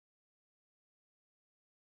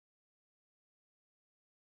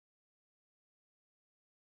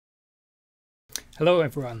Hello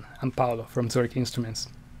everyone, I'm Paolo from Zurich Instruments.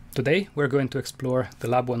 Today we're going to explore the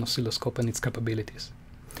LabOne oscilloscope and its capabilities.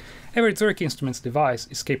 Every Zurich Instruments device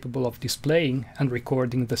is capable of displaying and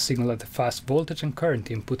recording the signal at the fast voltage and current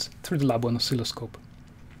inputs through the LabOne oscilloscope.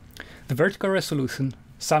 The vertical resolution,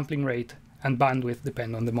 sampling rate, and bandwidth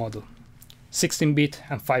depend on the model. 16-bit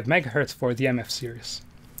and 5 MHz for the MF series,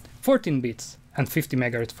 14 bits and 50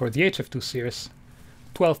 MHz for the HF2 series,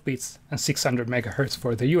 12 bits and 600 MHz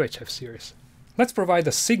for the UHF series. Let's provide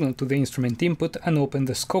a signal to the instrument input and open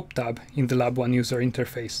the Scope tab in the LabOne user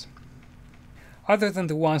interface. Other than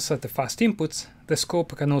the ones at the fast inputs, the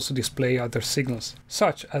scope can also display other signals,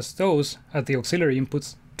 such as those at the auxiliary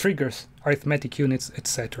inputs, triggers, arithmetic units,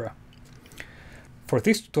 etc. For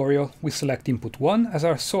this tutorial, we select input 1 as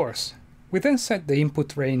our source. We then set the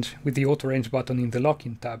input range with the auto range button in the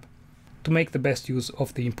lock-in tab to make the best use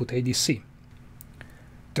of the input ADC.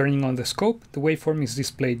 Turning on the scope, the waveform is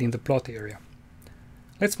displayed in the plot area.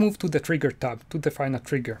 Let's move to the Trigger tab to define a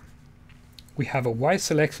trigger. We have a wide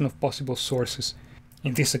selection of possible sources.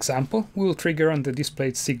 In this example, we will trigger on the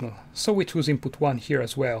displayed signal, so we choose input 1 here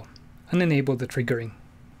as well, and enable the triggering.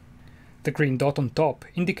 The green dot on top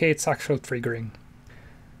indicates actual triggering.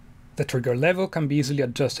 The trigger level can be easily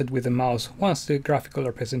adjusted with the mouse once the graphical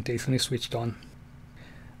representation is switched on.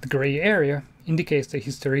 The gray area indicates the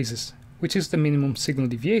hysteresis, which is the minimum signal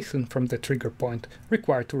deviation from the trigger point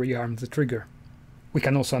required to rearm the trigger. We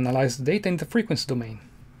can also analyze the data in the frequency domain.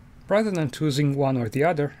 Rather than choosing one or the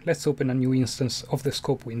other, let's open a new instance of the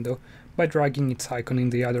scope window by dragging its icon in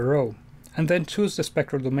the other row, and then choose the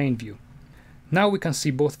spectral domain view. Now we can see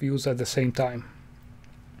both views at the same time.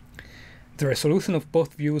 The resolution of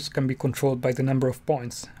both views can be controlled by the number of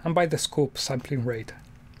points and by the scope sampling rate.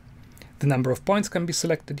 The number of points can be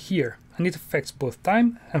selected here, and it affects both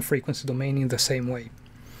time and frequency domain in the same way.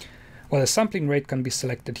 While the sampling rate can be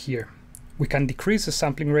selected here. We can decrease the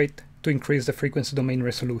sampling rate to increase the frequency domain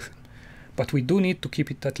resolution, but we do need to keep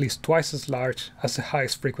it at least twice as large as the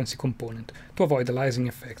highest frequency component to avoid aliasing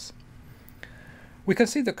effects. We can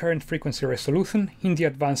see the current frequency resolution in the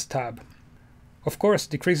Advanced tab. Of course,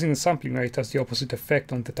 decreasing the sampling rate has the opposite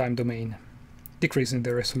effect on the time domain, decreasing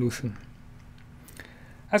the resolution.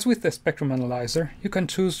 As with the spectrum analyzer, you can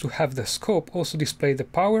choose to have the scope also display the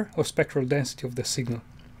power or spectral density of the signal.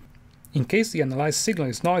 In case the analyzed signal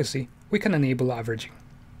is noisy, we can enable averaging.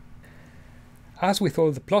 As with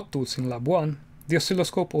all the plot tools in LabOne, the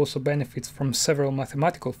oscilloscope also benefits from several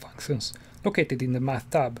mathematical functions located in the Math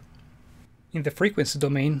tab. In the frequency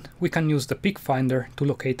domain, we can use the peak finder to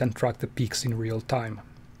locate and track the peaks in real time,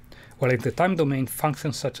 while in the time domain,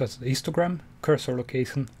 functions such as the histogram, cursor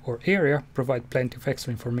location, or area provide plenty of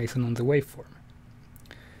extra information on the waveform.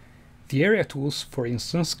 The area tools, for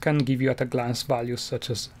instance, can give you at a glance values such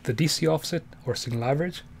as the DC offset or signal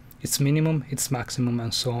average, its minimum, its maximum,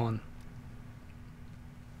 and so on.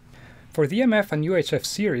 For the MF and UHF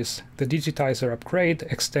series, the Digitizer Upgrade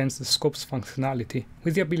extends the scope's functionality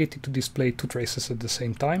with the ability to display two traces at the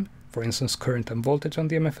same time, for instance current and voltage on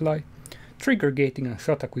the MFLI, trigger gating and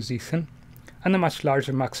shot acquisition, and a much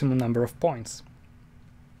larger maximum number of points.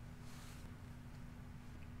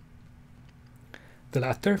 The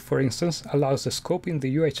latter, for instance, allows the scope in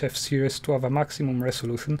the UHF series to have a maximum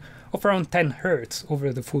resolution of around 10 Hz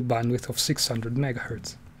over the full bandwidth of 600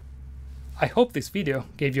 MHz. I hope this video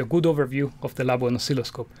gave you a good overview of the LabOne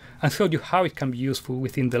oscilloscope and showed you how it can be useful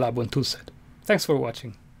within the LabOne toolset. Thanks for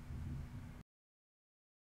watching.